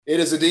It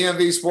is a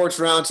DMV Sports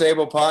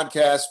Roundtable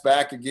podcast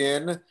back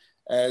again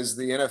as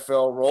the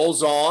NFL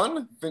rolls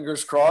on.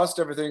 Fingers crossed,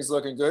 everything's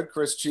looking good.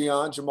 Chris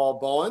Cichon, Jamal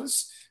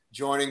Bowens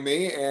joining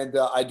me. And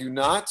I do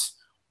not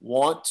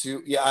want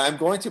to, I'm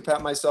going to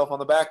pat myself on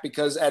the back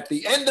because at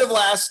the end of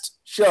last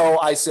show,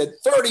 I said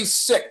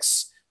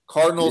 36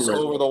 Cardinals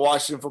over the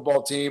Washington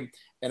football team,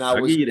 and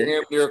I was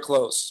damn near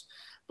close.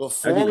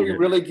 Before we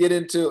really get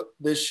into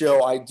this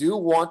show, I do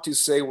want to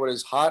say what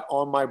is hot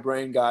on my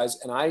brain, guys.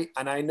 And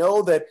I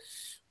know that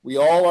we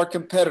all are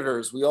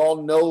competitors. We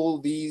all know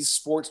these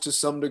sports to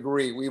some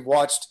degree. We've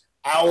watched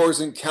hours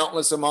and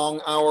countless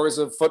among hours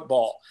of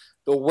football.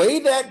 The way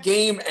that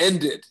game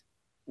ended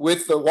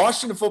with the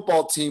Washington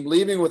football team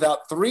leaving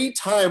without 3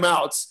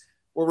 timeouts,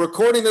 we're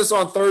recording this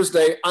on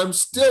Thursday. I'm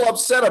still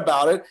upset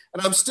about it,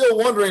 and I'm still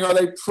wondering, are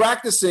they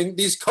practicing,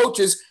 these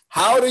coaches,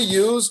 how to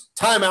use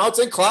timeouts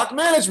and clock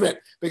management?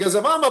 Because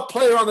if I'm a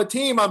player on the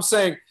team, I'm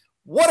saying,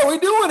 what are we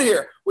doing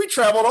here? We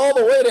traveled all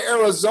the way to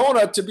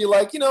Arizona to be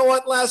like, you know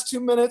what, last 2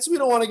 minutes, we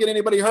don't want to get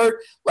anybody hurt.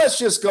 Let's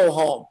just go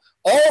home.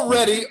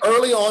 Already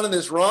early on in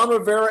this Ron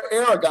Rivera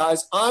era,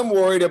 guys, I'm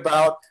worried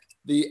about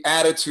the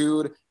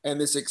attitude and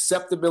this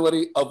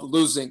acceptability of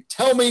losing.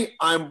 Tell me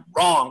I'm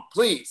wrong,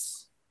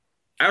 please.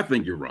 I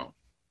think you're wrong.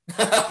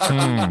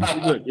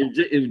 Look,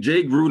 if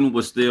Jay Gruden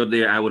was still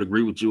there, I would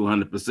agree with you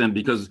 100%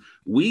 because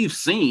we've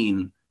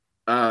seen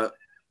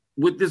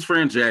with this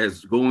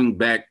franchise going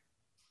back,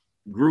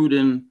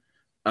 Gruden,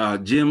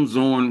 Jim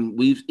Zorn,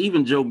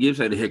 even Joe Gibbs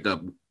had a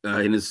hiccup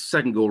in his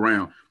second go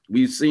round.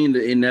 We've seen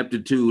the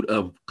ineptitude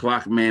of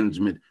clock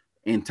management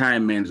and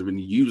time management,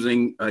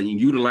 utilizing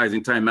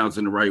timeouts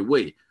in the right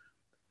way.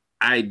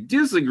 I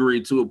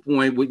disagree to a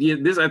point with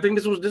this. I think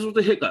this was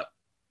a hiccup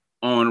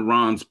on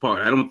Ron's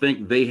part. I don't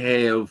think they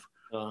have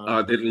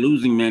that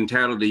losing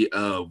mentality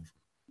of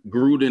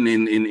Gruden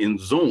and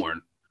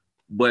Zorn.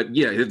 But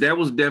yeah, that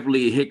was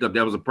definitely a hiccup.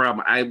 That was a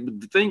problem.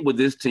 The thing with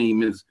this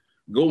team is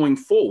going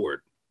forward,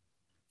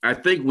 I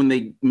think when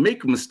they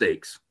make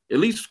mistakes, at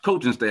least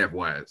coaching staff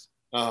wise,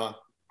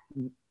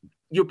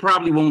 you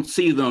probably won't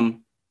see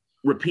them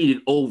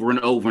repeated over and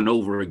over and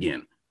over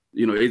again.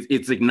 You know,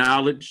 it's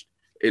acknowledged,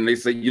 and they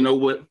say, you know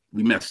what,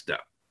 we messed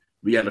up.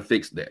 We got to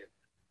fix that.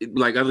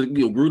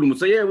 Gruden would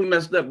say, yeah, we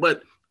messed up,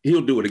 but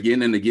he'll do it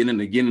again and again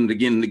and again and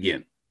again and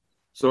again.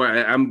 So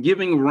I'm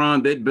giving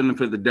Ron that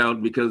benefit of the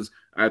doubt because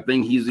I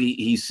think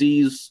he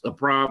sees a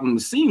problem.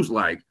 It seems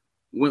like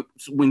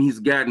when he's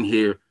gotten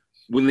here,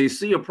 when they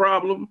see a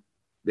problem,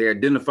 they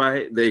identify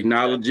it, they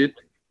acknowledge it,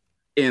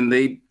 and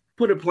they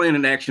put a plan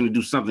in action to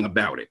do something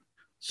about it.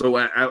 So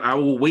I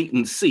will wait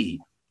and see.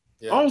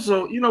 Yeah.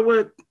 Also, you know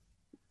what?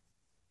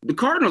 The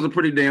Cardinals are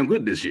pretty damn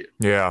good this year.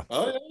 Yeah.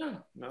 Oh, yeah.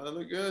 No, they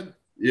look good.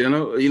 You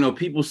know,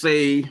 people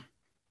say,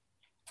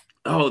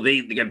 oh,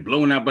 they got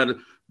blown out by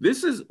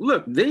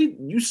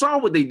you saw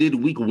what they did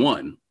week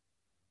 1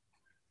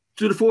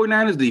 to the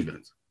 49ers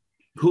defense,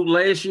 who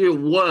last year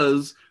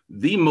was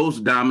the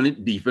most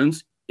dominant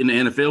defense in the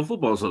NFL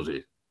Football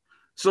Association.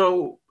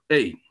 So,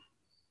 hey,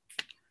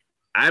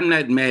 I'm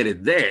not mad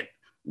at that.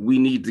 We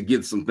need to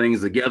get some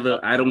things together.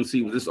 I don't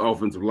see this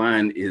offensive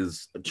line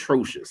is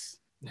atrocious.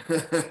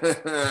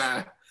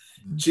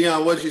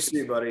 Gian, what'd you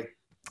see, buddy?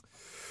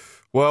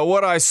 Well,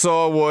 what I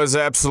saw was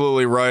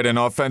absolutely right. An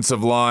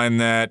offensive line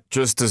that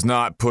just does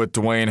not put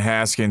Dwayne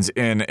Haskins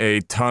in a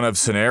ton of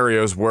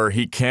scenarios where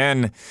he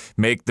can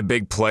make the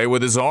big play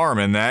with his arm,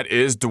 and that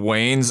is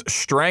Dwayne's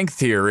strength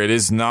here. It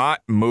is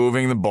not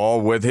moving the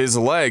ball with his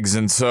legs.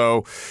 And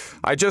so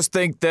I just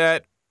think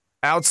that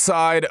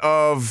outside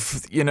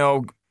of,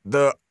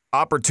 the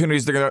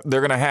opportunities they're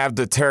gonna have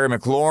to Terry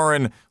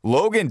McLaurin,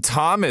 Logan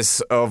Thomas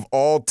of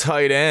all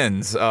tight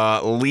ends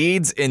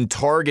leads in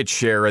target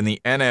share in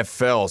the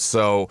NFL.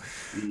 So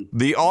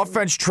the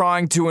offense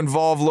trying to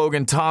involve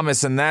Logan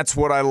Thomas, and that's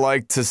what I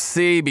like to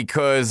see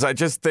because I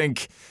just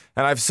think,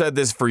 and I've said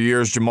this for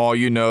years, Jamal,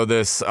 you know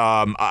this,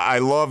 I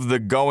love the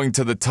going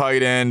to the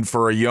tight end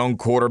for a young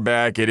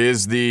quarterback. It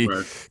is the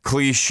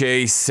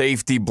cliche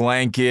safety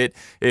blanket,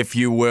 if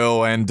you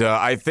will, and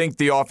I think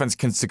the offense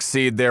can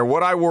succeed there.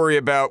 What I worry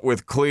about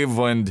with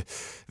Cleveland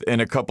in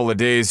a couple of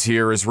days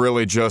here is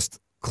really just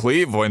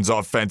Cleveland's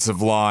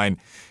offensive line.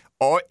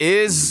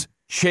 Is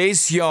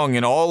Chase Young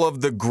and all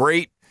of the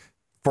great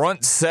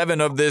front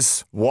 7 of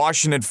this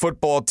Washington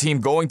football team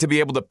going to be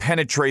able to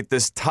penetrate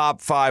this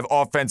top 5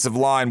 offensive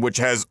line, which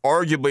has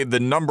arguably the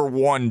number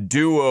 1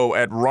 duo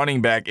at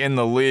running back in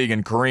the league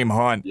in Kareem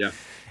Hunt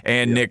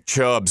and Nick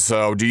Chubb?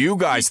 So do you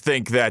guys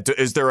think that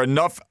is there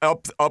enough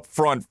up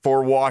front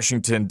for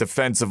Washington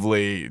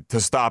defensively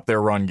to stop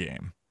their run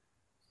game?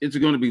 It's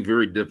going to be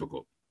very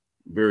difficult,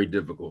 very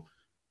difficult.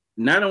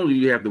 Not only do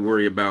you have to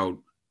worry about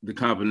the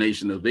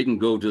combination of they can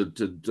go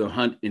to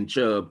Hunt and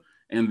Chubb,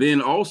 and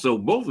then also,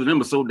 both of them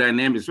are so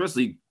dynamic,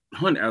 especially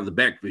Hunt out of the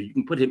backfield. You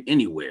can put him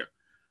anywhere.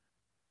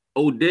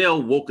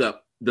 Odell woke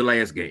up the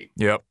last game.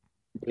 Yep.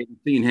 We haven't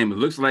seen him. It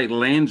looks like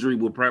Landry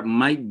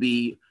might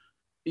be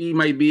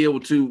able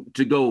to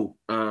go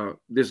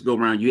this go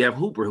round. You have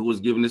Hooper, who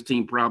was giving this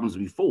team problems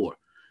before.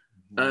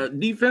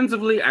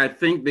 Defensively, I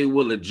think they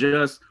will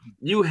adjust.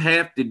 You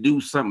have to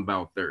do something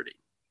about 30.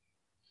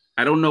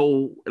 I don't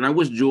know, and I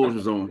wish George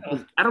was on.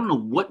 I don't know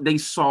what they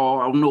saw.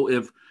 I don't know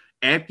if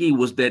Apke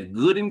was that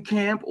good in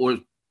camp or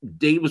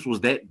Davis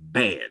was that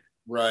bad.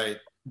 Right.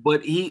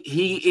 But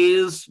he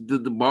is the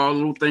ball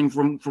little thing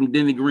from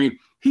Denny Green.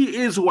 He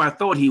is who I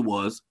thought he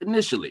was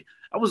initially.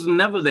 I was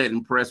never that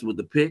impressed with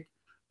the pick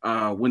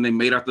when they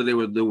made after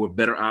there were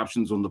better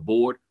options on the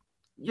board.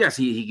 Yes,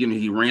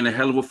 he ran a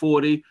hell of a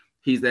 40.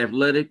 He's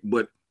athletic,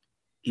 but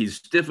he's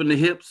stiff in the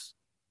hips.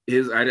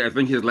 I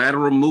think his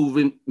lateral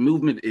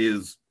movement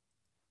is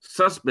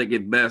suspect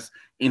at best,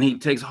 and he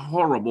takes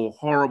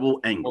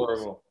horrible angles.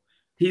 Horrible.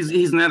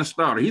 He's not a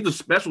starter. He's a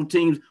special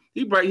teams.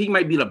 He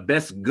might be the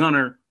best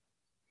gunner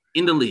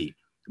in the league,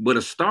 but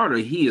a starter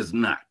he is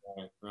not.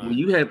 Right. When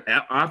you have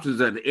options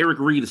that Eric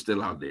Reed is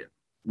still out there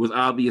with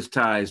obvious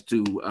ties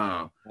to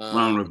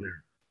Ron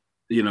Rivera.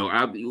 You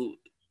know,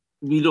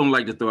 we don't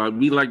like to throw out.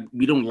 We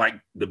don't like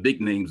the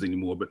big names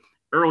anymore, but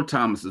Earl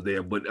Thomas is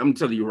there. But I'm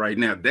telling you right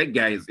now, that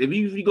guy is. If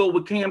you go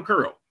with Cam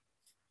Curl,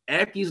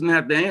 Apke's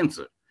not the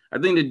answer. I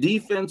think the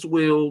defense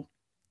will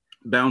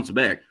bounce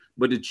back,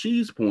 but the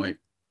cheese point,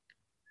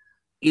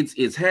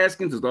 it's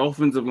Haskins, it's the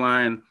offensive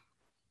line.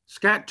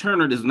 Scott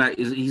Turner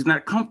he's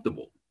not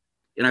comfortable.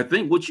 And I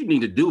think what you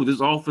need to do with this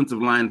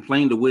offensive line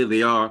playing the way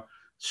they are,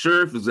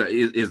 Sheriff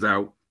is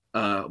out.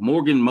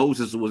 Morgan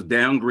Moses was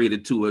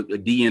downgraded to a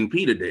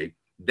DNP today.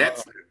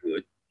 That's not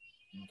good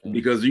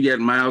because you got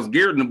Myles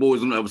Garrett and the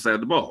boys on the other side of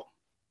the ball.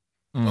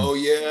 Oh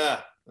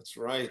yeah, that's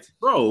right.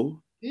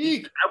 Bro,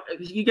 you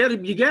got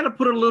to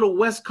put a little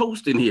West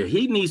Coast in here.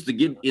 He needs to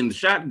get in the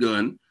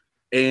shotgun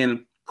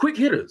and quick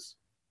hitters.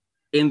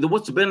 And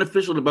what's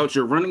beneficial about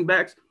your running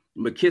backs?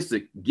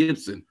 McKissick,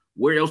 Gibson,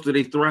 where else do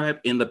they thrive?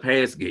 In the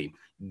pass game.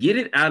 Get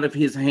it out of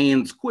his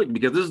hands quick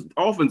because this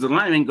offensive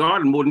line ain't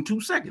guarding more than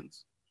 2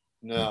 seconds.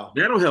 No.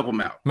 That'll help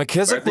him out.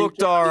 McKissick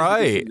looked all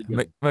right.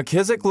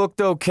 McKissick looked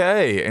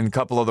okay in a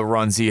couple of the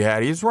runs he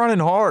had. He's running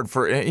hard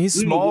he's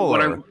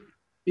smaller.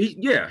 That's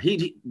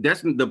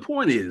the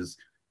point is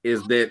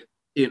that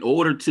in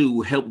order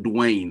to help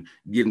Dwayne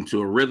get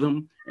into a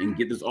rhythm and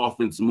get this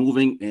offense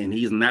moving, and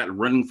he's not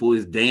running for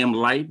his damn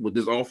life with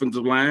this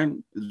offensive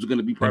line, it's going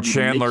to be probably. And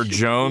Chandler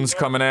Jones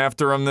coming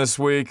after him this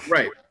week.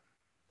 Right.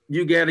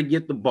 You got to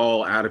get the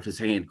ball out of his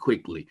hand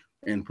quickly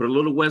and put a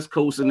little West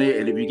Coast in there.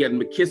 And if you get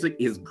McKissick,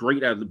 is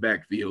great out of the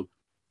backfield.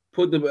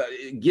 Put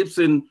the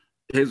Gibson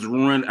has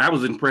run. I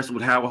was impressed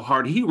with how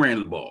hard he ran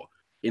the ball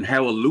and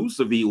how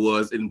elusive he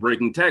was in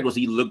breaking tackles.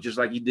 He looked just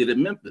like he did at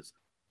Memphis.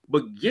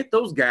 But get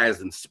those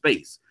guys in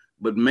space.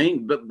 But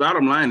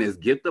bottom line is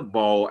get the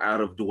ball out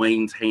of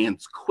Dwayne's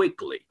hands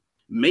quickly.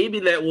 Maybe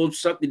that will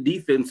suck the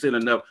defense in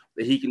enough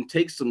that he can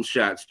take some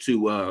shots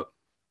to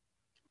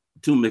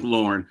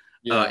McLaurin.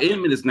 Yeah.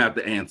 Inman is not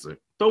the answer.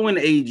 Throw in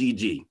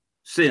AGG,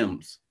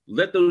 Sims.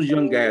 Let those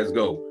young guys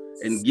go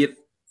and get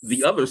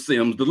the other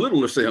Sims, the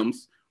littler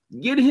Sims,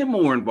 get him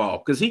more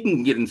involved because he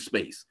can get in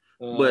space.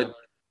 But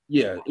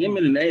yeah,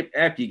 Inman and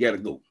Apke got to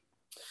go.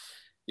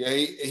 Yeah,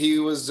 he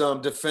was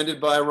defended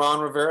by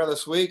Ron Rivera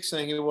this week,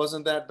 saying he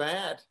wasn't that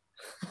bad.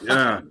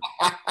 Yeah,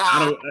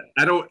 I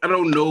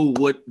don't know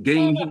what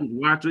game he was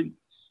watching.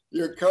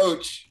 Your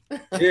coach.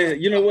 Yeah,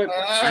 you know what?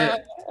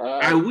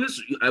 I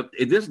wish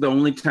this is the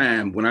only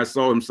time when I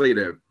saw him say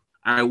that.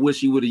 I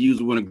wish he would have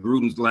used one of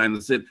Gruden's lines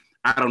and said,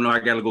 "I don't know, I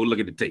got to go look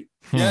at the tape."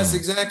 Yes,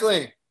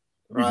 exactly.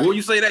 Before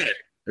you say that,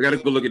 I got to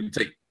go look at the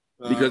tape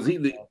because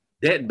he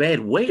that bad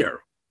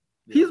where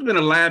he's been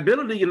a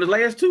liability in the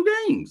last 2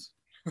 games.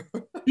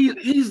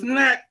 He's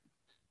not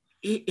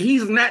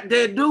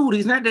that dude.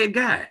 He's not that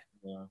guy.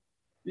 Yeah.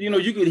 You know,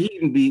 he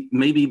can be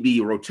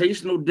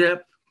rotational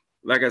depth.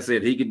 Like I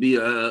said, he could be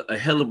a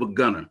hell of a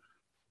gunner,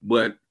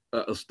 but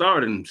a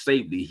starting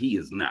safety, he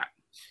is not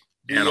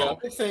at all.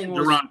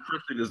 Deron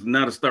Christian is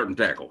not a starting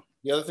tackle.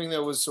 The other thing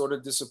that was sort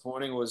of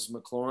disappointing was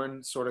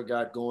McLaurin sort of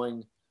got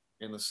going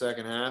in the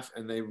second half,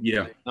 and they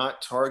did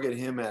not target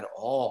him at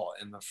all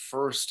in the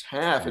first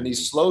half. And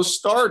these slow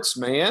starts,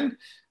 man.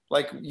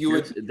 Like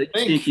they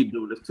can't keep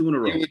doing this 2 in a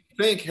row. You would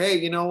think, hey,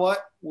 you know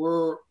what?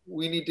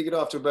 We need to get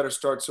off to a better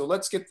start. So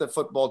let's get the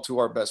football to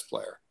our best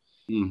player.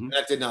 Mm-hmm.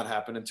 That did not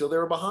happen until they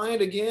were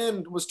behind again.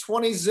 It was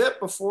 20-zip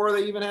before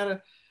they even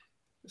had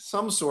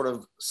some sort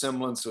of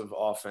semblance of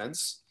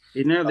offense.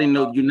 And now they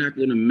know you're not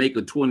going to make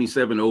a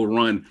 27-0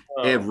 run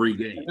every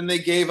game. And they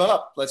gave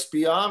up. Let's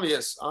be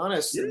honest.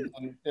 Yeah.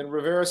 And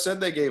Rivera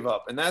said they gave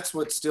up. And that's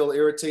what still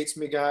irritates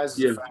me, guys,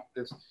 is the fact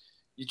that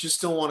you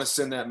just don't want to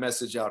send that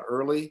message out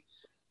early.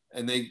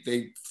 And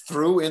they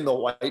threw in the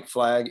white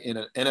flag in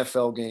an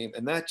NFL game,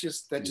 and that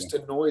just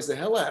annoys the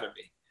hell out of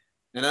me.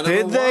 And I don't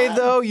know they why.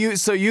 though?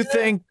 You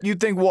think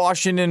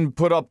Washington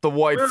put up the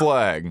white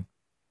flag?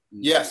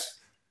 Yes.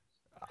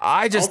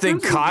 I just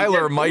think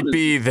Kyler might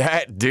be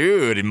that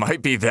dude. It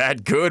might be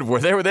that good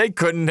where they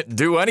couldn't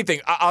do anything.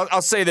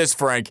 I'll say this,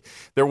 Frank.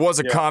 There was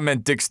a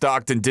comment Dick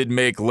Stockton did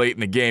make late in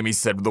the game. He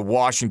said the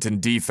Washington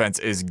defense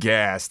is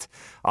gassed.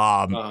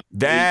 That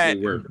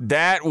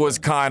was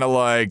kind of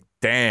like,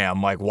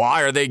 damn, like,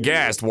 why are they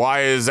gassed?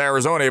 Why is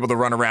Arizona able to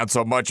run around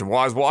so much, and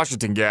why is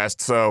Washington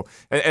gassed? So,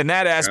 in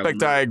that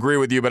aspect, I agree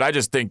with you, but I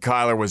just think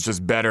Kyler was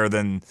just better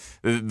than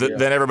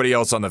everybody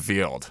else on the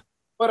field.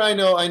 But I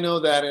know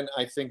that, and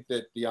I think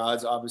that the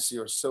odds obviously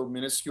are so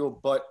minuscule.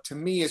 But to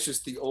me, it's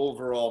just the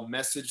overall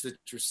message that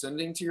you're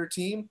sending to your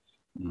team.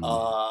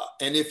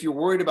 And if you're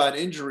worried about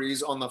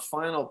injuries on the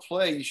final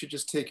play, you should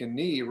just take a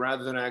knee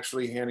rather than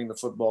actually handing the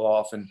football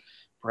off and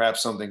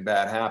perhaps something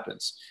bad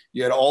happens.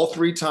 You had all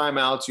 3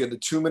 timeouts. You had the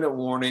 2-minute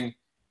warning.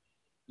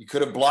 You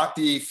could have blocked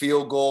the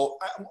field goal.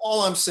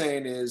 All I'm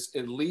saying is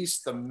at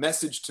least the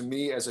message to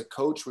me as a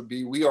coach would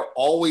be we are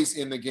always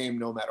in the game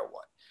no matter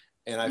what.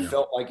 And I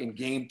felt like in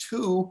game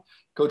 2,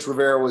 Coach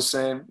Rivera was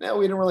saying, no,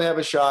 we didn't really have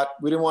a shot.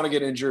 We didn't want to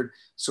get injured,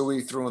 so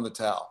we threw in the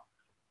towel.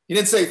 He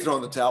didn't say throw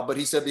in the towel, but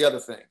he said the other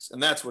things,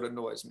 and that's what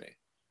annoys me.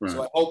 Right.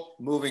 So I hope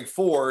moving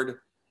forward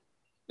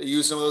they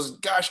use some of those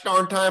gosh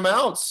darn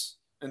timeouts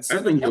and say,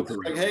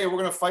 like, hey, we're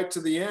going to fight to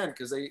the end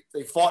because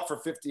they fought for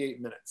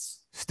 58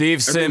 minutes.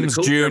 Steve Sims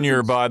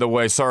Jr., by the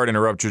way, sorry to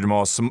interrupt you,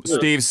 Jamal.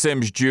 Steve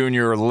Sims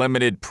Jr.,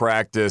 limited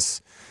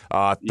practice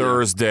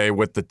Thursday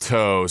with the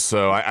toe.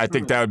 So I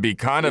think that would be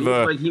kind of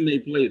a – like he may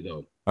play,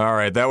 though. All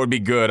right, that would be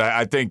good.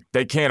 I think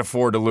they can't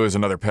afford to lose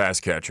another pass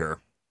catcher.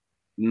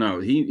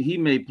 No, he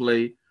may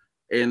play.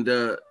 And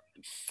the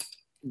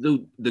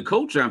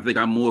coach I think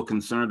I'm more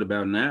concerned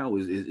about now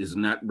is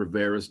not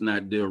Rivera, it's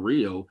not Del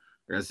Rio.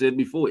 Like I said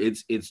before,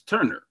 it's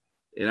Turner.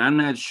 And I'm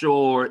not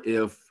sure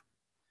if,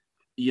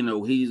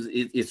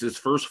 it's his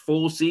first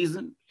full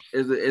season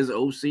as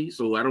OC.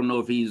 So I don't know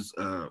if he's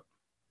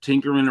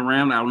tinkering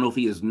around. I don't know if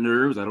he has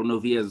nerves. I don't know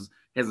if he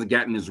hasn't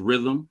gotten his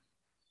rhythm.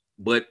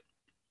 But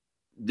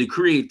the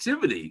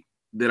creativity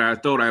that I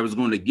thought I was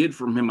going to get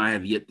from him, I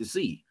have yet to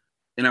see.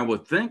 And I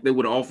would think that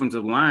with the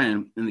offensive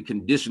line in the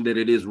condition that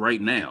it is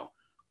right now,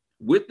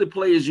 with the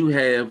players you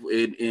have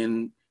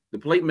in the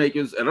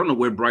playmakers, I don't know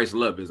where Bryce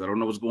Love is. I don't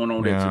know what's going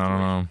on in that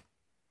situation.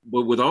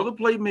 But with all the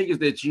playmakers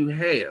that you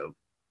have,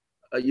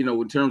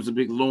 in terms of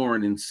Big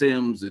Lauren and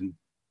Sims and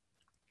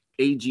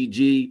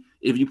AGG,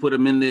 if you put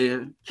them in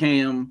there,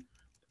 Cam,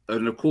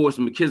 and of course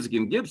McKissick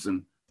and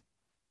Gibson,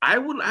 I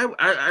would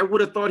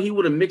have thought he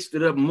would have mixed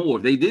it up more.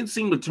 They did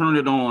seem to turn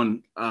it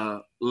on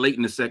late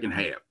in the second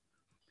half.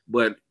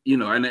 But,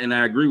 and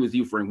I agree with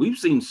you, Frank. We've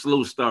seen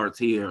slow starts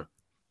here,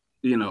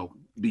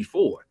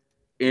 before.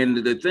 And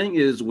the thing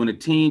is, when a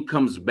team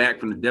comes back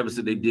from the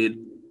deficit they did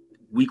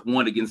week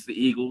 1 against the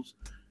Eagles,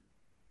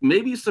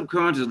 maybe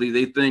subconsciously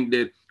they think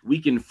that we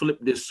can flip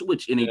this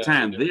switch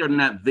anytime. They are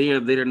not there.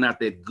 They're not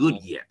that good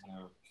yet.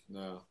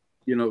 No.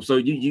 So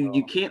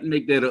you can't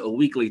make that a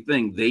weekly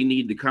thing. They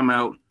need to come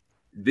out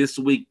this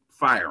week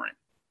firing.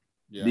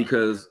 Yeah.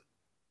 Because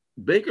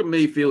Baker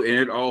Mayfield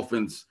and that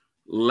offense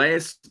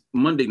last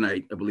Monday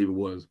night, I believe it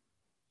was,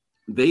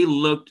 they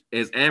looked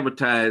as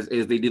advertised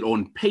as they did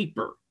on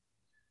paper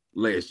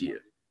last year.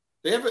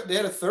 They had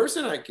a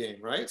Thursday night game,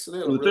 right? So they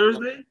had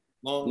Thursday?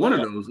 One of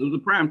those. It was a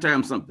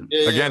primetime something.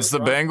 Against the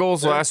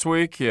Bengals last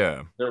week?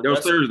 Yeah. That was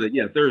Thursday.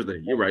 Yeah,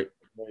 Thursday. You're right.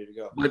 There you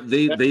go. But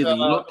they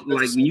looked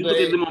like, when you look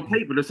at them on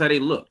paper, that's how they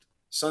looked.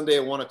 Sunday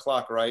at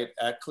 1:00, right?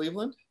 At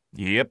Cleveland?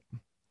 Yep.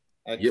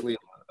 Cleveland.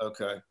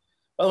 Okay.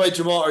 By the way,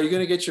 Jamal, are you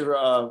going to get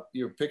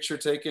your picture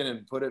taken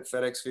and put at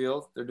FedEx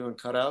Field? They're doing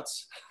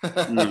cutouts.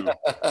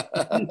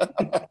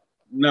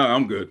 No,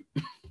 I'm good.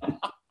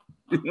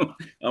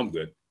 I'm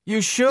good. You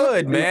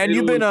should, man. You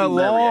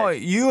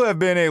have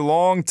been a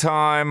long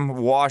time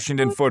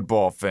Washington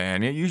football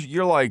fan.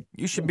 You're like,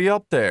 you should be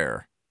up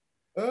there.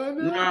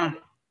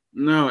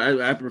 No,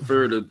 I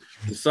prefer to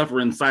suffer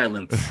in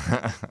silence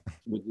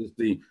with this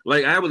team.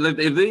 Like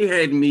if they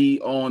had me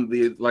on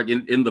the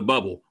in the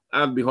bubble,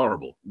 I'd be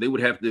horrible. They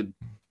would have to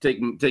take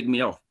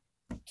me off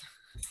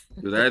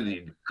because I'd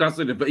be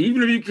cussing.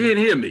 Even if you can't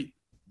hear me,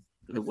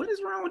 like, what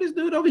is wrong with this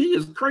dude over here? He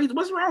is crazy.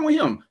 What's wrong with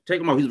him? Take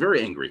him off. He's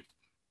very angry.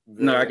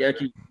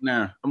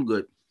 I'm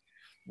good.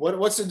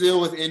 What's the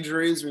deal with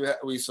injuries?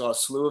 We saw a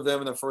slew of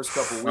them in the first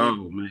couple of weeks.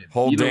 Oh man,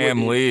 whole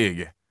damn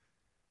league.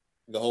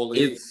 The whole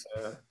league. It's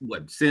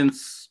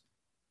since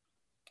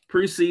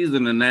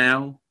preseason and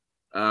now,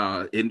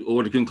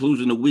 or the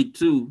conclusion of week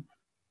 2,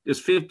 there's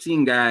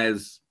 15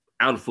 guys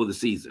out for the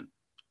season.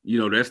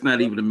 That's not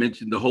even to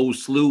mention the whole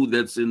slew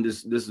that's in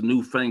this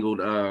newfangled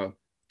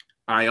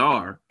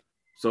IR.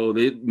 So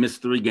they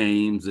missed 3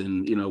 games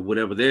and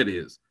whatever that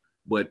is.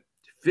 But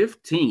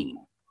 15,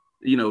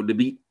 to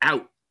be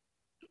out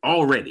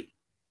already.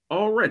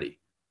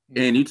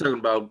 And you're talking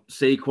about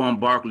Saquon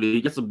Barkley.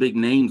 You got some big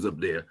names up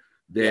there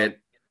that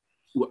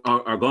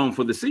are gone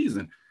for the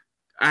season.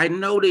 I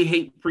know they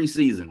hate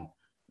preseason,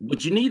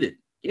 but you need it.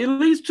 At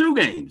least 2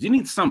 games. You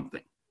need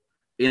something.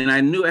 And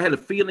I had a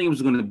feeling it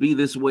was going to be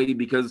this way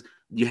because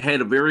you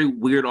had a very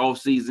weird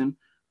offseason.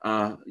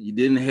 You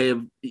didn't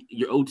have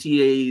your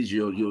OTAs,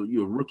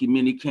 your rookie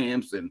mini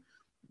camps, and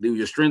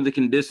your strength and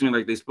conditioning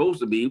like they're supposed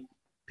to be.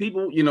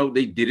 People,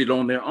 they did it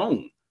on their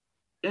own.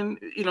 And,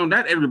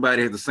 not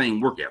everybody has the same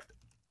work ethic.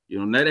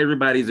 Not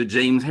everybody's a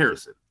James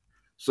Harrison.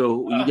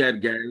 So you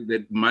got guys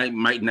that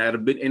might not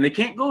have been, and they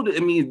can't go to. I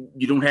mean,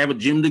 you don't have a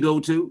gym to go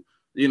to.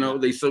 You know,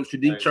 they so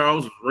Shadiq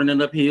Charles was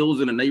running up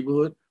hills in the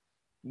neighborhood.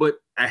 But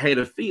I had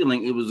a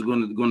feeling it was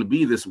going to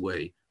be this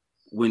way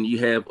when you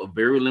have a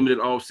very limited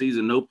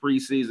offseason, no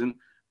preseason.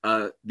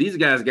 These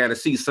guys got to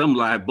see some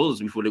live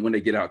bullets when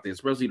they get out there,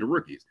 especially the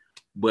rookies.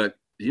 But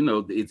you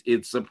know,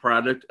 it's a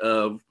product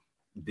of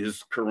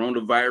this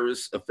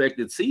coronavirus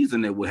affected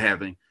season that we're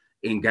having,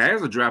 and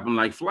guys are dropping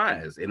like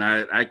flies. And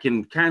I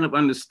can kind of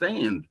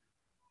understand,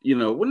 you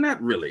know, well,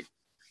 not really.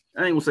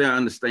 I ain't gonna say I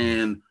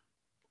understand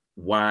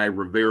why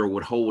Rivera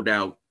would hold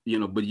out, you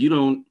know, but you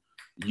don't.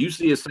 You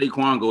see a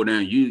Saquon go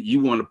down, you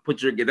want to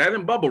put get that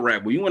in bubble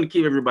wrap, but you want to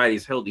keep everybody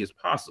as healthy as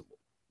possible.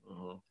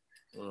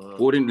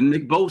 According to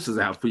Nick Bosa's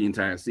out for the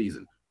entire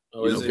season.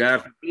 You know,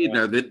 God forbid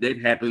now that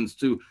happens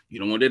to, you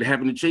don't want that to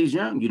happen to Chase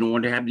Young. You don't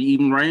want to happen to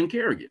even Ryan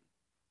Kerrigan.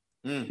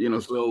 You know,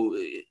 so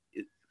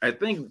I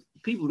think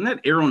people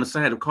not err on the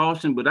side of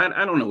caution, but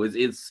I don't know.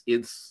 It's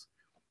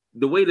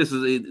the way the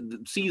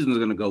season is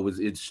going to go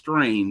it's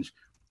strange,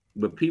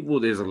 but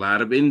there's a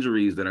lot of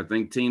injuries that I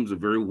think teams are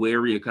very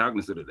wary and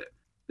cognizant of that.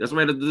 That's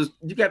why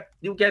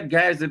you got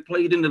guys that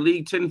played in the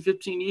league 10,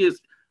 15 years.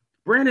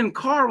 Brandon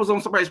Carr was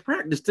on somebody's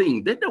practice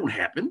team. That don't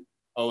happen.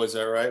 Oh, is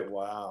that right?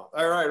 Wow.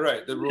 All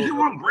right. The rule. You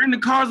want Brandon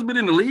Carr's been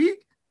in the league?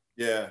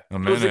 Yeah. It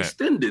was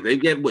extended. They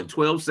get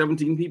 12,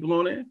 17 people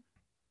on there.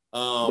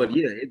 But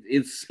yeah,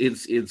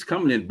 it's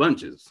coming in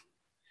bunches.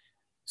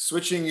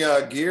 Switching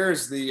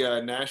gears,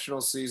 the national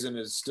season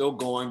is still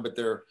going, but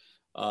they're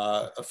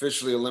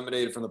officially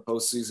eliminated from the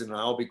postseason. And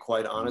I'll be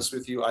quite honest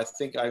with you. I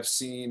think I've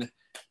seen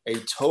a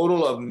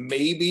total of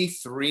maybe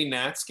 3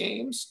 Nats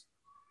games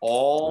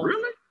all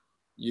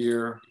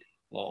year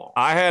long.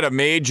 I had a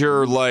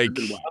major, like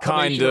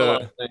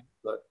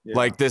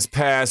this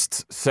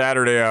past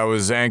Saturday, I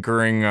was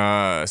anchoring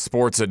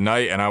sports at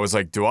night, and I was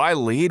like, do I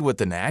lead with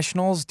the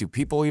Nationals? Do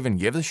people even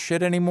give a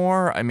shit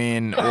anymore? I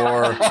mean,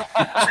 or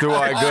do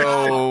I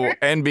go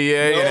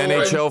NBA and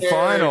NHL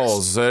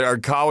finals or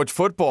college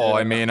football? Yeah.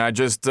 I mean, I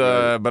just,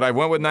 but I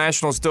went with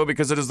Nationals still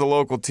because it is the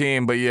local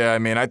team. But yeah, I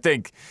mean, I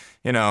think,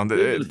 you know,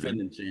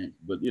 defending champ,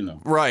 but you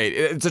know, right.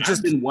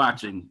 I've been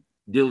watching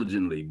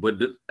diligently, but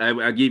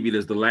I give you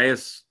this: the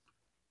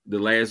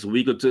last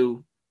week or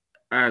two,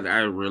 I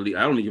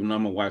don't even know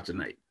I'm gonna watch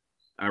tonight.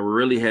 I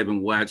really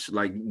haven't watched,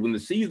 like when the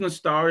season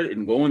started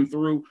and going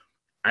through.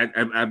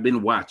 I've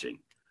been watching,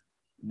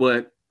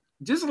 but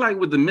just like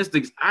with the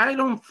Mystics, I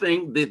don't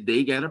think that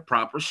they got a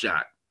proper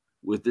shot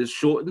with this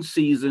shortened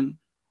season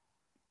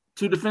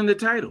to defend the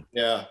title.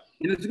 Yeah,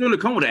 and it's going to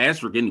come with an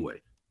asterisk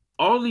anyway.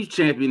 All these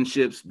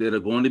championships that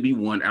are going to be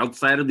won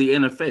outside of the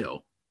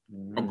NFL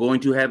are going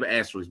to have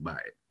asterisks by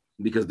it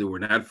because they were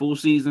not full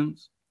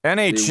seasons.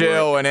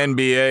 NHL and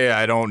NBA,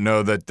 I don't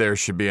know that there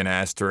should be an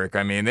asterisk.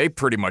 I mean, they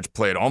pretty much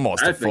played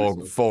almost a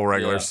full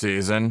regular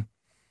season.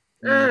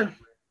 I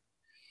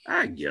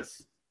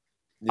guess.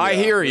 Yeah. I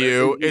hear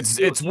you.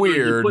 It's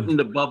weird. Putting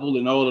the bubble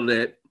and all of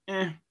that.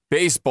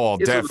 Baseball,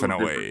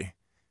 definitely.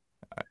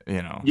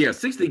 You know. Yeah,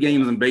 60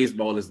 games in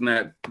baseball is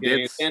not.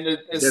 And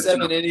it's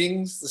 7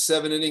 innings. The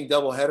 7-inning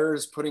doubleheader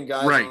is putting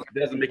guys on.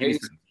 Doesn't make any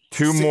sense.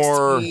 2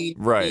 more.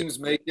 Teams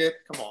make it.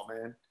 Come on,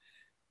 man.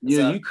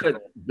 You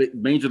cut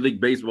Major League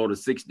Baseball to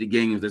 60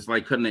 games. It's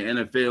like cutting the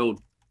NFL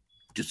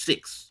to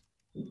 6.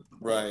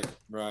 Right.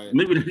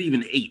 Maybe not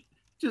even 8.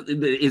 Just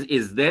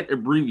is that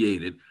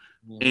abbreviated?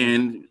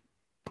 And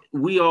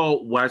we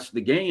all watched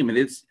the game, and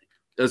it's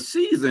a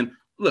season.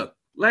 Look,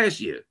 last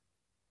year,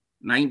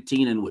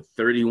 19 and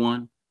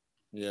 31.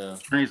 Yeah.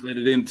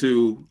 Translated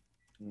into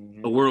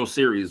a World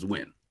Series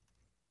win,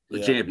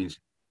 the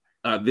championship.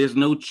 There's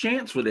no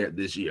chance for that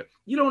this year.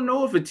 You don't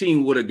know if a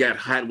team would have got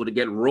hot, would have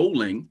got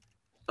rolling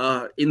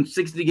in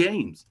 60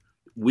 games.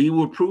 We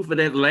were proof of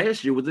that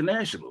last year with the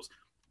Nationals.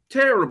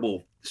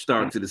 Terrible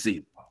start to the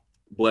season,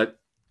 but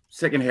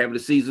second half of the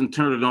season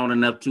turned it on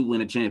enough to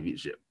win a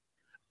championship.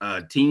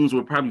 Teams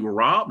were probably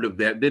robbed of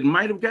that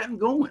might have gotten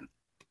going.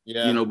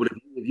 Yeah. You know, but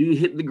if you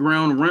hit the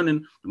ground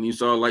running, I mean, you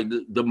saw like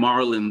the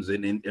Marlins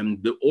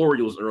and the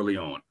Orioles early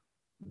on,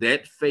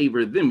 that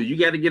favored them. You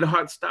got to get a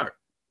hot start.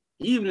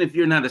 Even if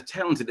you're not as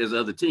talented as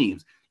other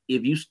teams,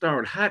 if you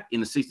start hot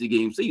in a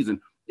 60-game season,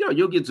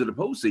 you'll get to the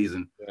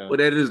postseason. Yeah. But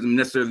that doesn't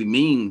necessarily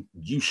mean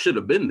you should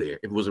have been there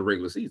if it was a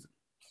regular season.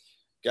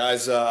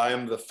 Guys, I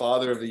am the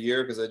father of the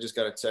year because I just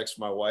got a text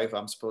from my wife.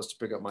 I'm supposed to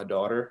pick up my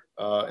daughter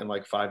in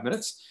like 5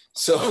 minutes.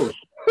 So,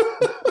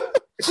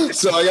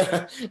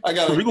 I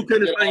got. We gonna cut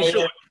this thing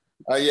short.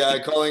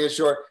 I'm calling it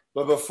short.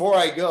 But before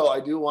I go, I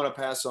do want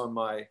to pass on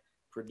my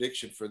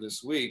prediction for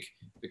this week.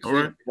 The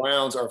Cleveland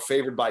Browns are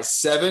favored by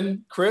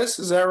 7. Chris,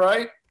 is that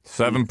right?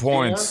 7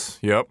 points.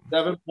 Yep.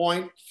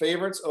 7-point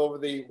favorites over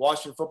the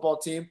Washington football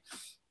team.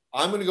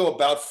 I'm going to go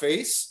about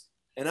face,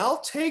 and I'll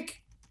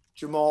take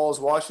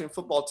Jamal's Washington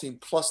football team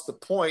plus the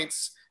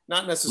points,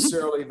 not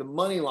necessarily the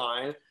money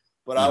line,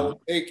 but I'll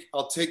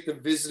take the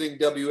visiting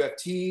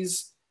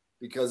WFTs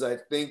because I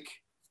think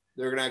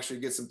they're going to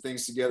actually get some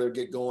things together,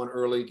 get going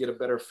early, get a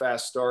better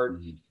fast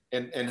start.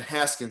 And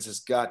Haskins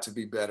has got to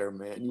be better,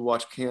 man. You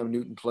watch Cam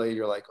Newton play,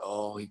 you're like,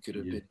 oh, he could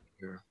have been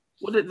here.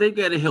 Well, they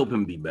got to help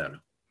him be better.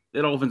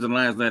 That offensive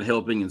line's not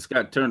helping, and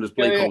Scott Turner's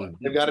play calling.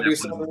 They've got to do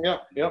something.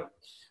 Yep.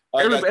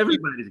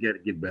 Everybody's got to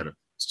get better.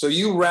 So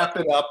you wrap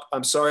it up.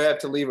 I'm sorry I have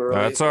to leave early.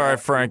 That's all right,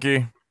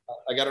 Frankie.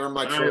 I got to earn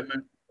my trip.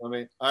 All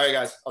right,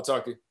 guys. I'll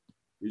talk to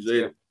you. See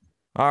you.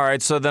 All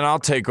right, so then I'll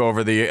take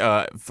over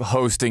the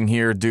hosting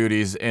here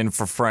duties in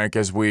for Frank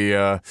as we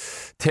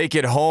take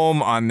it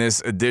home on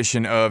this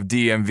edition of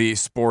DMV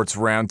Sports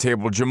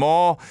Roundtable.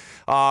 Jamal,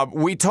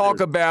 we talk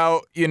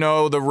about,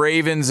 the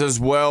Ravens as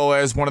well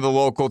as one of the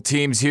local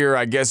teams here,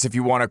 I guess if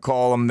you want to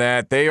call them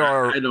that. They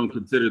are. I don't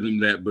consider them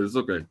that, but it's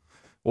okay.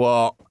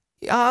 Well,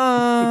 they're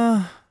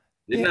not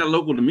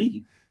local to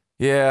me.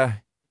 Yeah,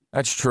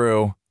 that's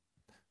true.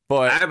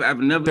 But I've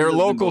never they're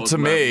local to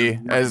me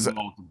as I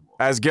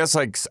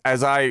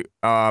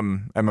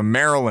am a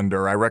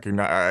Marylander.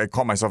 I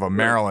call myself a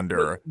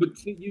Marylander. But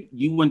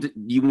you went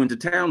to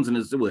Townsend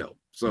as well,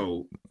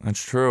 so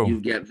that's true.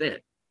 You get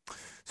that.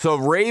 So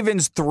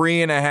Ravens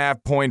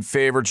 3.5-point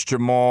favorites,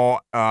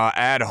 Jamal,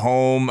 at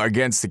home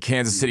against the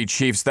Kansas City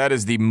Chiefs. That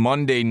is the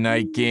Monday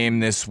night game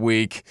this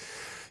week.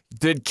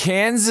 Did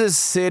Kansas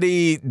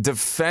City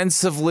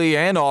defensively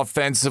and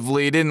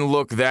offensively didn't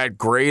look that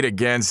great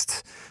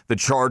against the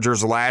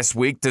Chargers last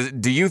week?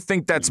 Do you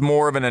think that's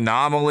more of an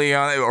anomaly,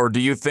 or do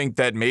you think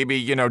that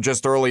maybe,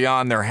 just early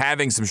on they're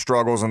having some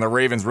struggles and the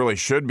Ravens really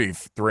should be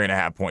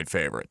 3.5-point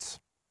favorites?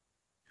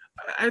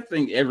 I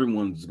think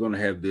everyone's going to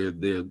have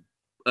their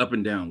up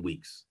and down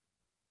weeks.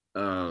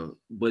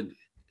 But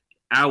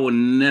I will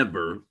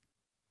never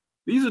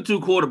 – these are two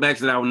quarterbacks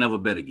that I will never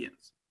bet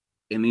against.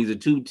 And these are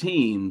two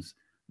teams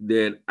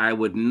that I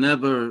would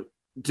never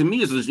 – to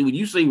me, when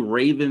you say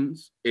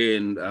Ravens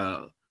and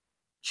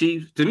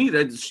Chiefs, to me,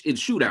 it's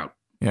shootout.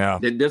 Yeah.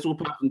 That's what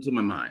pops into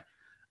my mind.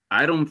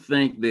 I don't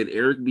think that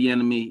Eric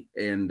Bieniemy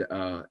and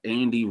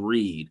Andy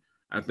Reid,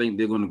 I think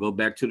they're going to go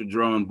back to the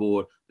drawing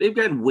board. They've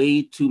got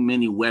way too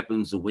many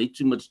weapons and way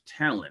too much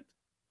talent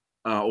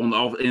on the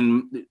off.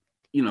 And,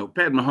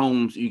 Pat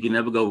Mahomes, you can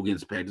never go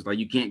against Pat. It's like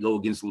you can't go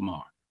against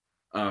Lamar.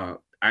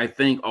 I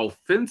think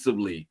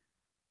offensively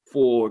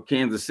for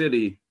Kansas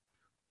City,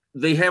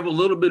 they have a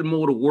little bit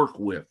more to work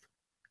with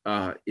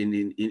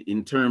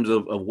in terms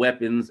of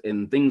weapons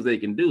and things they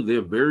can do.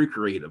 They're very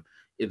creative.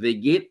 If they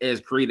get as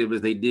creative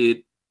as they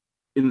did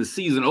in the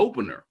season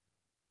opener,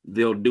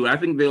 they'll do. I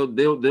think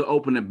they'll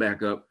open it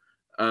back up.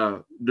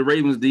 The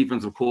Ravens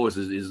defense, of course,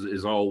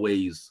 is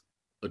always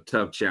a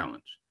tough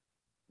challenge,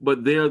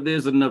 but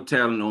there's enough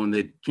talent on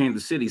the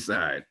Kansas City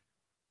side,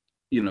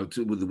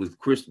 with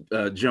Chris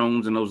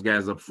Jones and those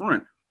guys up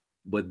front.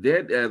 But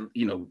that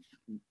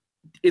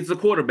it's a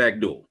quarterback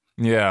duel.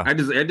 Yeah. I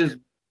just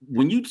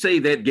when you say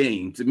that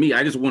game to me,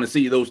 I just want to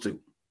see those two.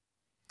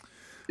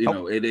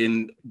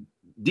 And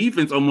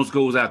defense almost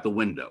goes out the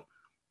window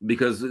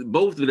because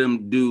both of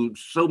them do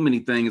so many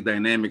things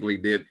dynamically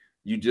that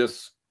you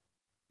just,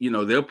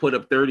 they'll put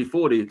up 30,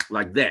 40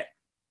 like that.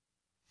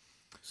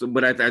 So,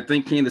 but I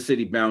think Kansas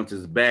City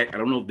bounces back. I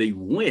don't know if they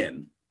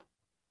win,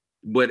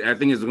 but I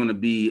think it's going to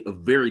be a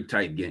very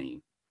tight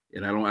game.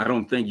 And I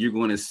don't think you're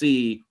going to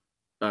see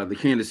the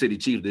Kansas City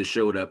Chiefs that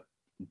showed up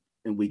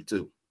in week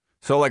 2.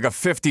 So like a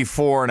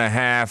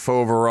 54.5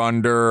 over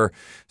under.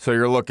 So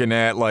you're looking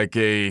at like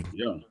a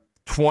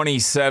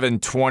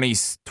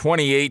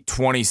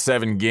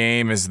 28-27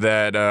 game. Is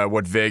that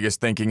what Vegas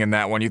thinking in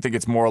that one? You think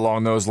it's more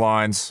along those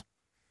lines?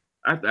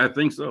 I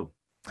think so.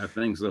 I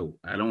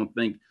don't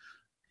think,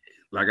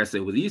 like I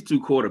said, with these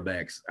two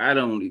quarterbacks, I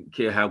don't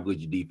care how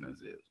good your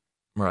defense is.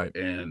 Right.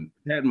 And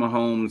Pat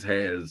Mahomes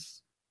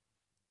has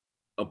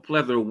a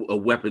plethora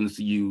of weapons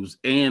to use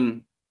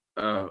and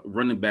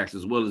running backs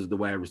as well as the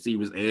wide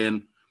receivers,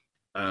 and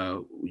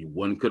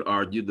one could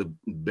argue the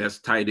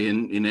best tight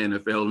end in the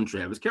NFL in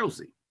Travis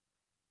Kelce.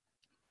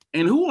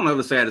 And who on the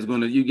other side is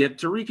you get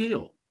Tyreek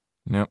Hill.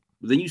 Yep.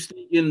 Then you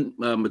stick in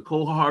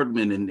McCole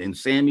Hardman and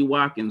Sammy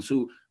Watkins,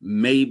 who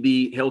may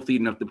be healthy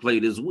enough to play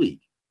this week.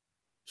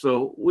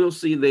 So we'll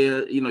see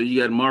there.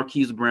 You got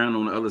Marquise Brown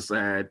on the other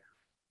side.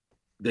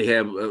 They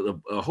have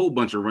a whole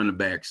bunch of running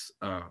backs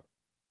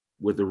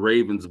with the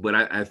Ravens, but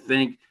I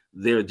think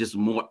there are just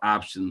more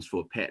options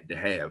for Pat to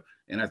have.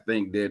 And I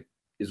think that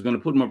it's going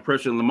to put more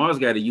pressure. Lamar's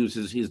got to use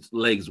his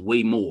legs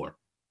way more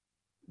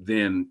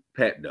than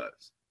Pat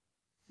does,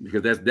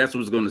 because that's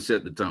what's going to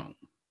set the tone.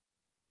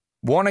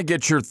 Want to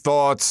get your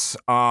thoughts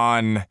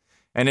on,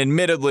 and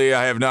admittedly,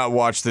 I have not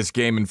watched this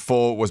game in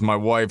full. It was my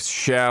wife's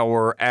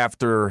shower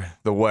after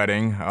the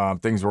wedding.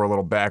 Things were a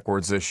little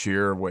backwards this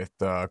year with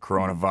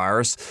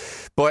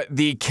coronavirus. But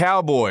the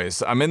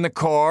Cowboys, I'm in the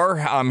car.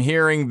 I'm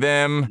hearing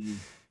them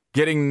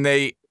getting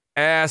the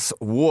ass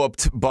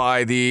whooped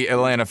by the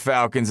Atlanta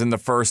Falcons in the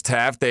first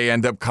half. They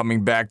end up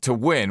coming back to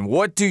win.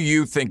 What do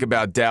you think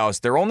about Dallas?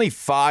 They're only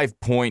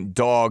 5-point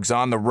dogs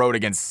on the road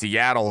against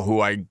Seattle, who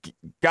I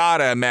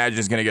gotta imagine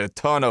is going to get a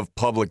ton of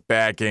public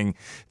backing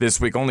this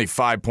week. Only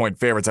 5-point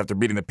favorites after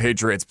beating the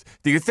Patriots.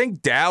 Do you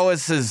think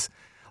Dallas is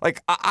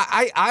like,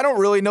 I don't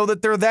really know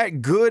that they're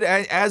that good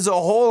as a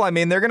whole. I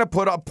mean, they're going to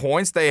put up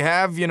points. They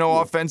have,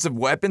 offensive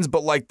weapons,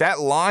 but like that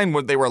line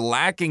where they were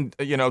lacking,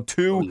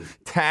 two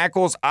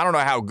tackles. I don't know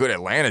how good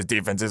Atlanta's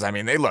defense is. I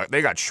mean,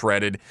 they got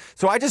shredded.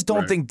 So I just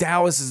don't think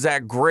Dallas is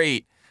that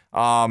great.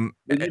 And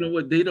you know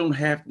what? They don't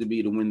have to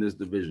be to win this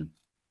division.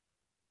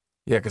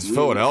 Yeah, because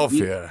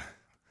Philadelphia's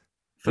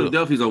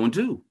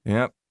 0-2.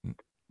 Yep.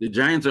 The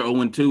Giants are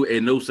 0-2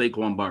 and no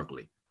Saquon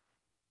Barkley.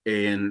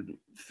 And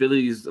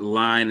Philly's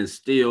line is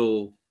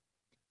still,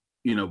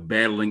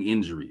 battling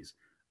injuries.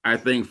 I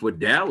think for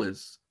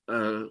Dallas,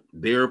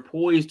 they're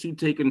poised to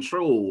take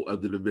control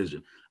of the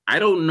division. I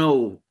don't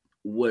know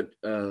what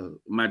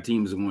my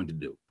team is going to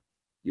do.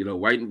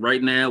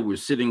 Right now we're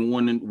sitting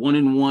 1-1.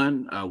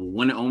 We're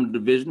winning on the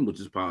division, which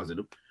is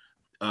positive.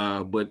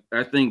 But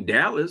I think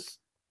Dallas,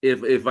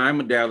 if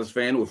I'm a Dallas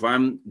fan, or if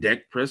I'm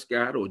Dak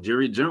Prescott or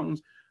Jerry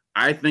Jones,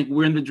 I think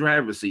we're in the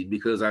driver's seat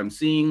because I'm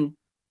seeing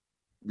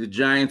the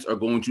Giants are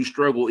going to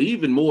struggle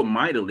even more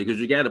mightily because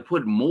you got to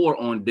put more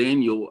on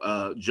Daniel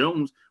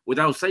Jones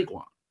without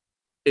Saquon.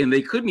 And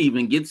they couldn't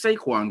even get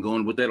Saquon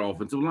going with that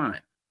offensive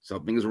line.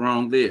 Something is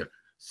wrong there.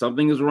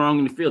 Something is wrong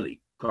in Philly.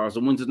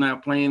 Carson Wentz is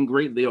not playing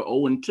great. They are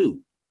 0-2.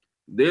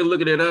 They're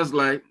looking at us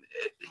like,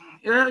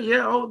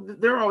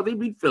 they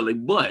beat Philly,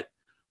 but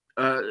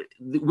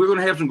we're going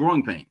to have some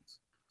growing pains.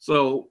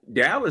 So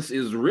Dallas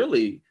is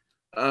really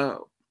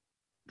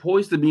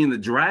poised to be in the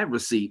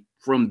driver's seat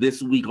from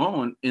this week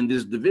on in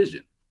this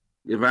division.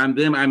 If I'm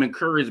them, I'm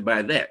encouraged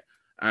by that.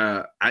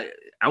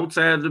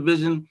 Outside of the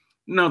division,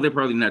 no, they're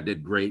probably not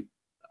that great.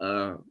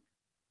 A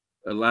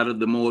lot of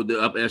the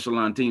up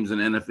echelon teams in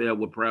the NFL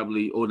would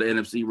probably, or the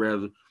NFC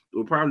rather,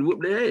 will probably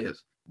whoop their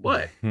ass.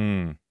 But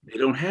they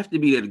don't have to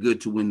be that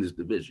good to win this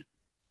division.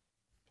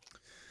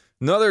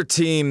 Another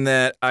team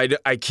that I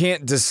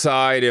can't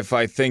decide if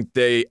I think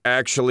they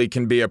actually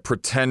can be a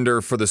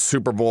pretender for the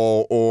Super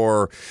Bowl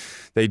or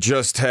they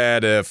just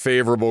had a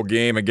favorable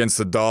game against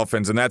the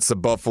Dolphins, and that's the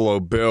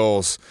Buffalo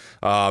Bills.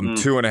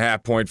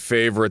 2.5-point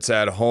favorites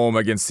at home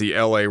against the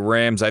LA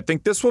Rams. I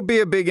think this will be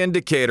a big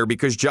indicator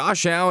because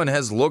Josh Allen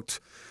has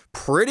looked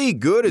pretty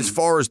good as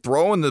far as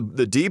throwing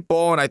the deep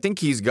ball, and I think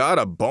he's got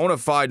a bona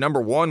fide number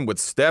one with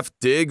Steph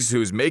Diggs,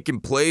 who's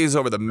making plays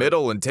over the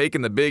middle and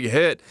taking the big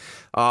hit.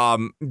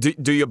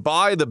 Do you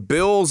buy the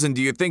Bills, and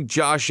do you think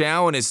Josh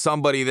Allen is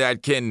somebody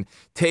that can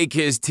take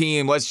his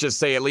team, let's just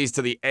say, at least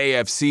to the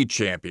AFC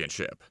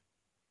Championship?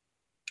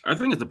 I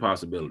think it's a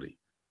possibility.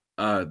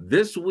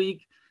 This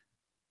week,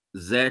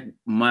 Zach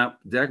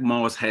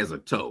Moss has a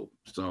toe,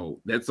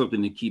 so that's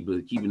something to keep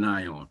an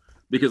eye on.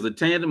 Because the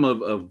tandem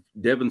of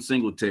Devin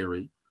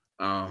Singletary,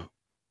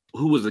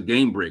 who was a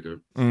game breaker,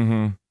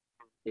 and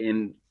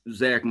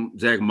Zach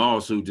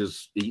Moss, who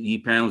just he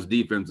pounds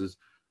defenses,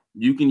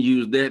 you can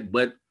use that.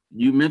 But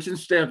you mentioned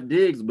Steph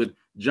Diggs, but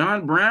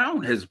John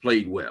Brown has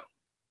played well.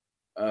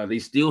 They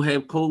still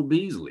have Cole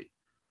Beasley,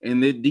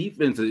 and their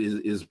defense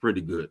is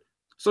pretty good.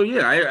 So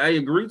yeah, I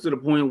agree to the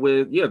point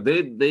where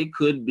they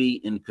could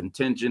be in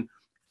contention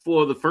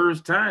for the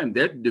first time.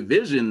 That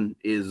division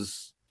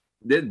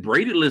that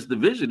Brady-less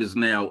division is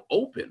now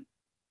open,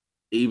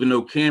 even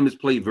though Cam has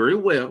played very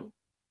well,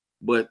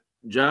 but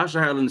Josh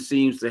Allen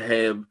seems to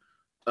have,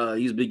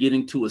 he's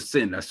beginning to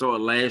ascend. I saw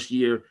it last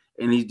year,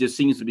 and he just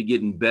seems to be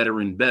getting better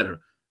and better.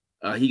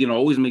 He can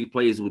always make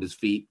plays with his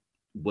feet,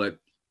 but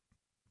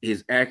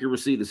his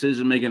accuracy,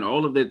 decision-making,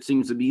 all of that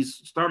seems to be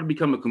starting to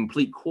become a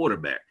complete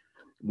quarterback.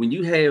 When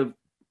you have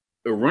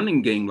a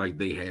running game like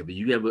they have,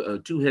 you have a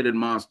two-headed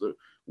monster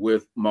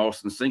with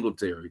Moss and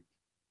Singletary,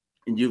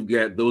 and you've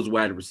got those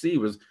wide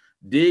receivers,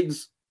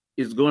 Diggs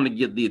is going to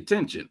get the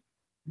attention.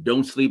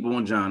 Don't sleep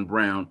on John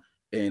Brown,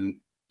 and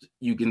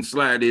you can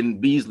slide in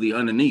Beasley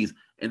underneath,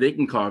 and they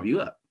can carve you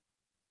up.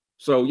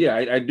 So yeah,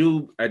 I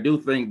do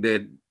think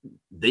that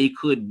they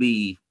could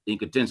be in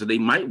contention. They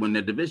might win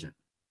that division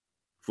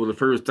for the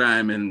first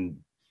time in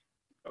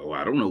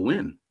I don't know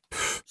when,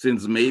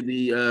 since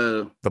maybe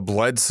the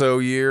Bledsoe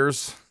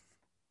years.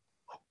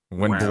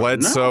 When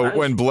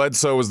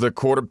Bledsoe was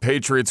the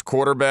Patriots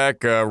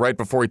quarterback right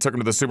before he took him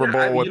to the Super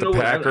Bowl with the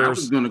Packers. I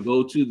was going to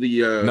go to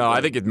the no,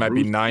 I think it might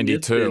be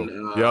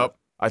 92. Yep,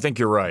 I think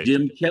you're right.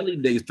 Jim Kelly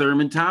days,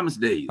 Thurman Thomas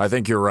days. I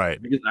think you're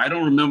right. Because I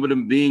don't remember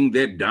them being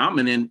that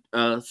dominant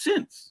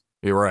since.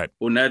 You're right.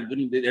 Well, not.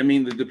 I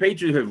mean, the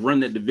Patriots have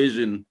run that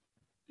division,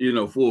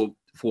 for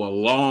a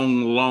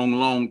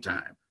long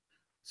time.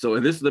 So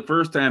this is the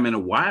first time in a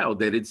while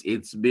that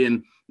it's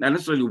been not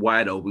necessarily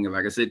wide open. And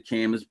like I said,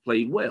 Cam has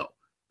played well.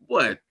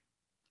 But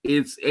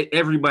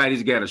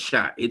everybody's got a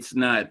shot. It's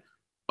not,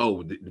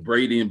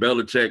 Brady and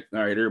Belichick, all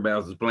right, everybody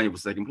else is playing for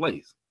second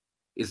place.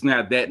 It's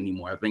not that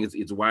anymore. I think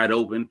it's wide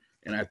open,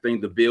 and I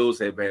think the Bills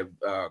have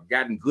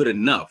gotten good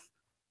enough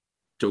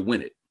to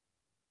win it.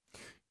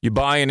 You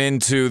buying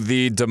into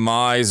the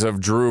demise of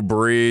Drew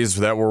Brees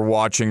that we're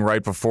watching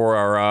right before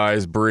our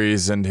eyes,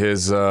 Brees and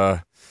his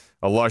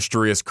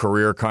illustrious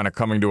career kind of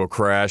coming to a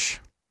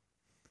crash?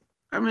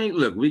 I mean,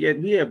 look, we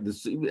have to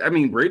see. I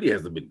mean, Brady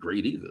hasn't been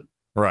great either.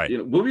 Right.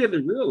 But we have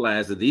to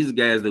realize that these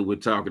guys that we're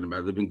talking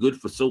about, they've been good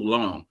for so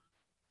long.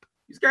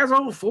 These guys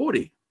are over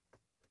 40.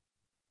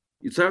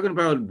 You're talking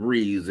about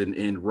Breeze and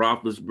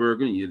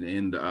Roethlisberger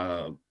and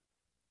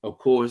of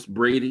course,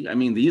 Brady. I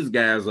mean, these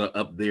guys are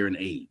up there in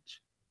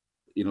age.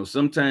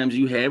 Sometimes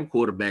you have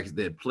quarterbacks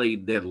that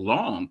played that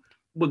long,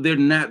 but they're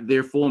not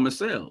their former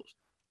selves.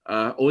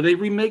 Or they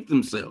remake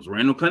themselves.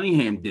 Randall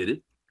Cunningham did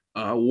it.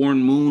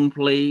 Warren Moon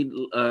played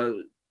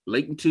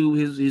late into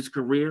his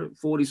career,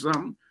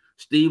 40-something.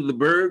 Steve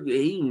LeBerg,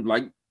 he was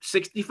like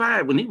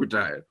 65 when he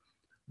retired.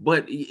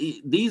 But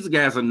these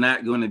guys are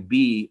not going to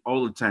be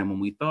all the time when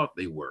we thought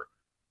they were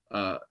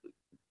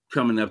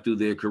coming up through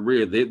their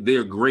career.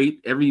 They're great.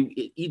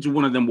 Each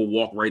one of them will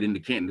walk right into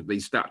Canton. If they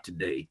stop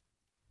today,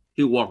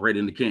 he'll walk right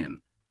into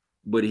Canton.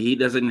 But he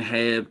doesn't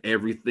have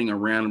everything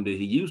around him that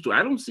he used to.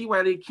 I don't see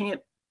why they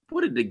can't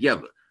put it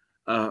together.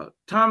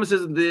 Thomas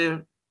isn't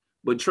there,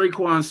 but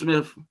Traquan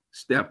Smith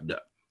stepped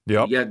up.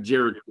 Yep. You got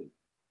Jared,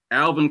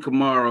 Alvin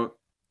Kamara.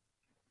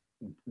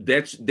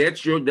 That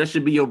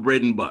should be your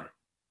bread and butter.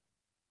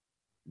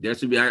 That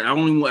should be. I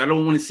don't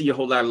want to see a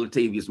whole lot of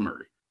Latavius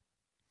Murray.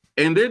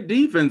 And their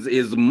defense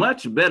is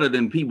much better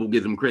than people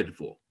give them credit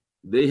for.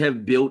 They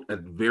have built a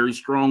very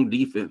strong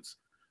defense,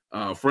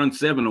 front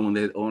seven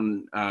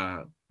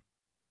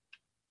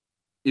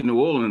in New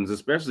Orleans,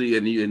 especially,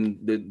 and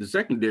the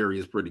secondary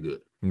is pretty good.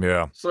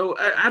 Yeah. So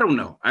I don't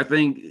know. I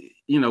think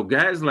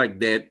guys like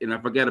that, and I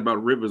forgot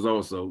about Rivers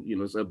also.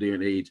 It's up there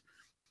in age.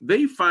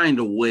 They find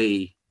a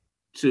way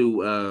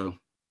to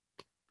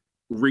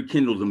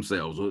rekindle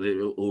themselves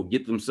or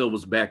get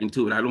themselves back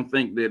into it. I don't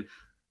think that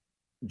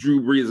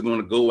Drew Brees is going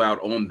to go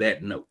out on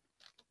that note.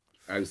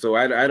 So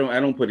I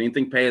don't put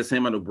anything past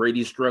him. I know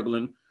Brady's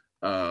struggling.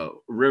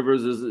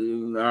 Rivers is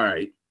all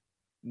right,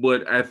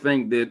 but I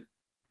think that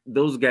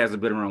those guys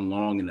have been around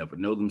long enough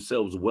and know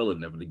themselves well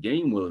enough, the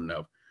game well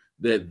enough,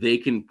 that they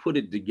can put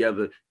it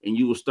together, and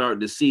you will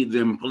start to see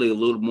them play a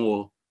little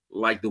more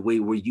like the way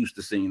we're used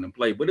to seeing them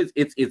play. But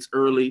it's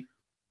early.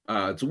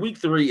 It's week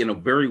 3 in a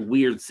very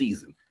weird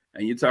season,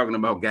 and you're talking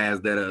about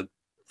guys that are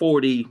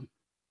 40.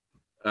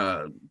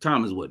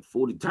 Tom is what,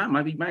 40? Tom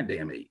might be my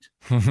damn age.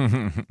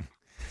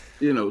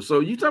 So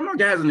you talking about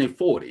guys in their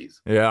 40s.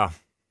 Yeah.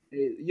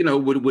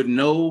 With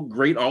no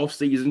great off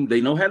season,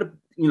 they know how to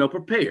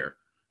prepare,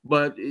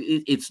 but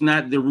it's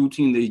not the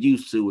routine they're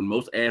used to. And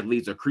most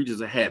athletes are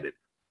creatures of habit,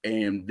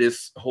 and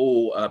this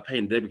whole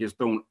pandemic has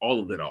thrown all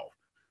of it off.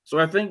 So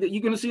I think that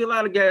you're going to see a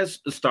lot of guys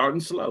starting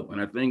slow,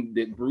 and I think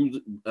that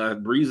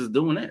Breeze is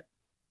doing that.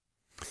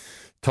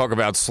 Talk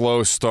about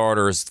slow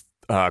starters.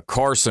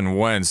 Carson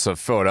Wentz of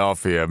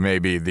Philadelphia may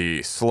be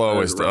the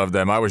slowest of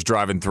them. I was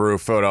driving through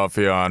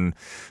Philadelphia on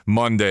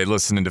Monday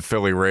listening to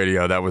Philly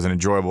radio. That was an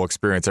enjoyable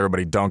experience.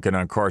 Everybody dunking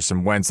on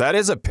Carson Wentz. That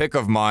is a pick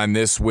of mine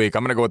this week.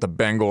 I'm going to go with the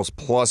Bengals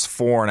plus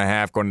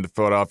 4.5 going into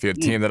Philadelphia, a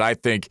team that I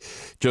think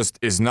just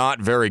is not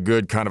very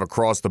good kind of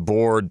across the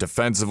board,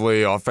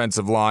 defensively,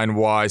 offensive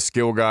line-wise,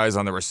 skill guys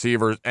on the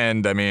receivers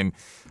end. I mean,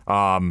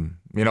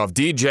 if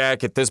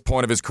D-Jack at this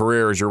point of his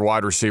career is your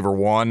wide receiver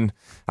 1,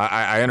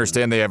 I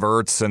understand they have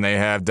Ertz and they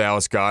have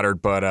Dallas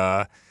Goedert,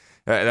 but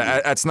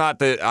that's not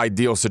the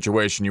ideal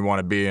situation you want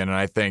to be in. And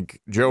I think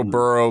Joe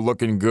Burrow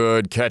looking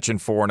good, catching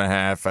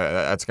 4.5,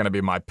 that's going to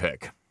be my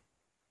pick.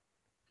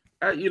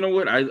 You know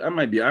what?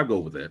 I'll go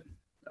with that.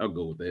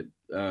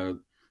 The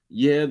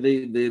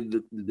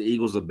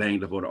Eagles are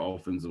banged up on the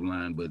offensive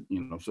line, but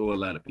so are a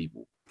lot of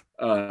people.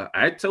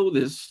 I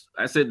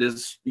said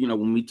this,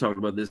 when we talked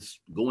about this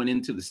going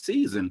into the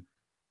season,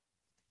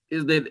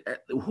 is that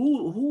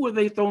who are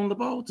they throwing the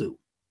ball to?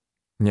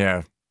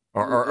 Yeah.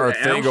 Or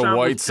Thega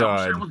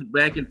Whiteside. Alshon was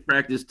back in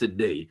practice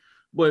today,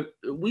 but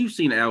we've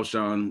seen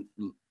Alshon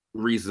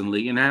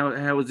recently, and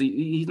how is he?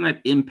 He's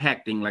not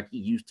impacting like he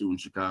used to in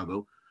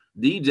Chicago.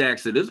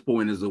 D-Jax at this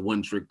point is a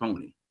one-trick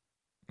pony.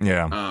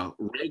 Yeah.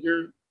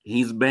 Rager,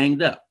 he's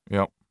banged up.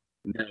 Yep.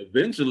 Now,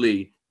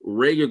 eventually,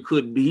 Rager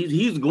could be,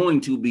 he's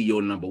going to be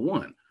your number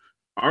 1.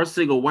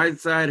 Arcega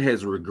Whiteside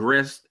has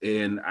regressed,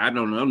 and I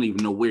don't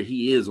even know where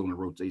he is on the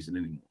rotation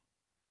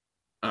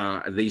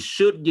anymore. They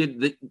should get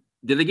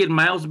did they get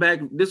Miles back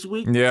this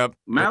week? Yep.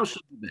 Miles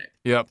should be back.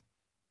 Yep.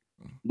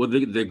 Well,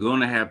 they're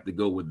going to have to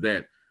go with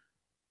that.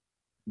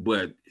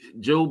 But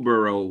Joe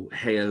Burrow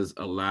has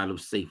a lot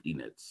of safety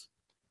nets,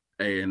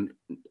 and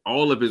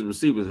all of his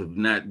receivers have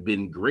not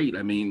been great.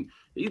 I mean,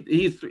 the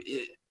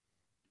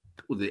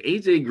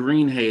AJ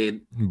Green had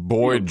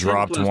Boyd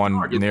dropped one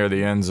targets near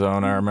the end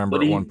zone. I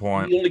remember at one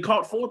point. He only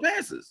caught 4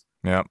 passes.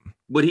 Yep.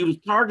 But he was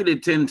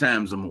targeted 10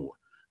 times or more.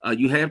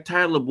 You have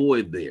Tyler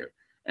Boyd there,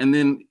 and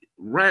then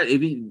ride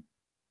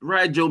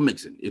Joe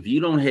Mixon. If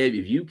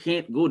you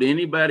can't go to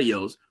anybody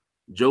else,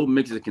 Joe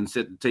Mixon can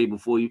set the table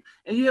for you.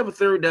 And you have a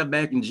third down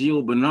back in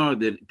Gio Bernard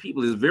that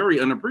people is very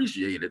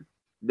unappreciated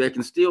that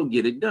can still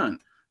get it done.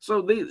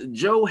 So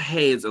Joe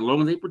has, as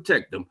long as they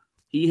protect him,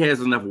 he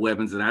has enough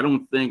weapons, and I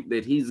don't think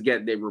that he's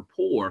got that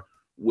rapport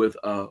with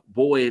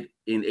Boyd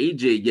and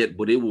AJ yet,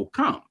 but it will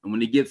come. And when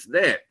he gets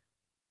that,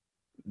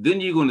 then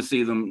you're going to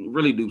see them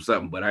really do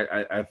something. But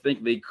I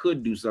think they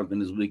could do something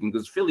this weekend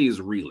because Philly is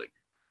reeling.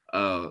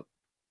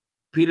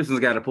 Peterson's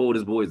got to pull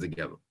his boys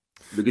together.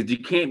 because you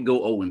can't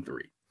go 0-3.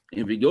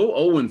 And if you go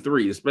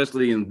 0-3,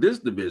 especially in this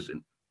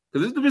division,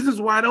 because this division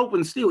is wide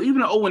open still,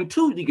 even at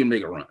 0-2, you can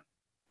make a run.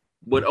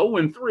 But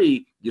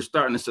 0-3, you're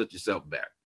starting to set yourself back.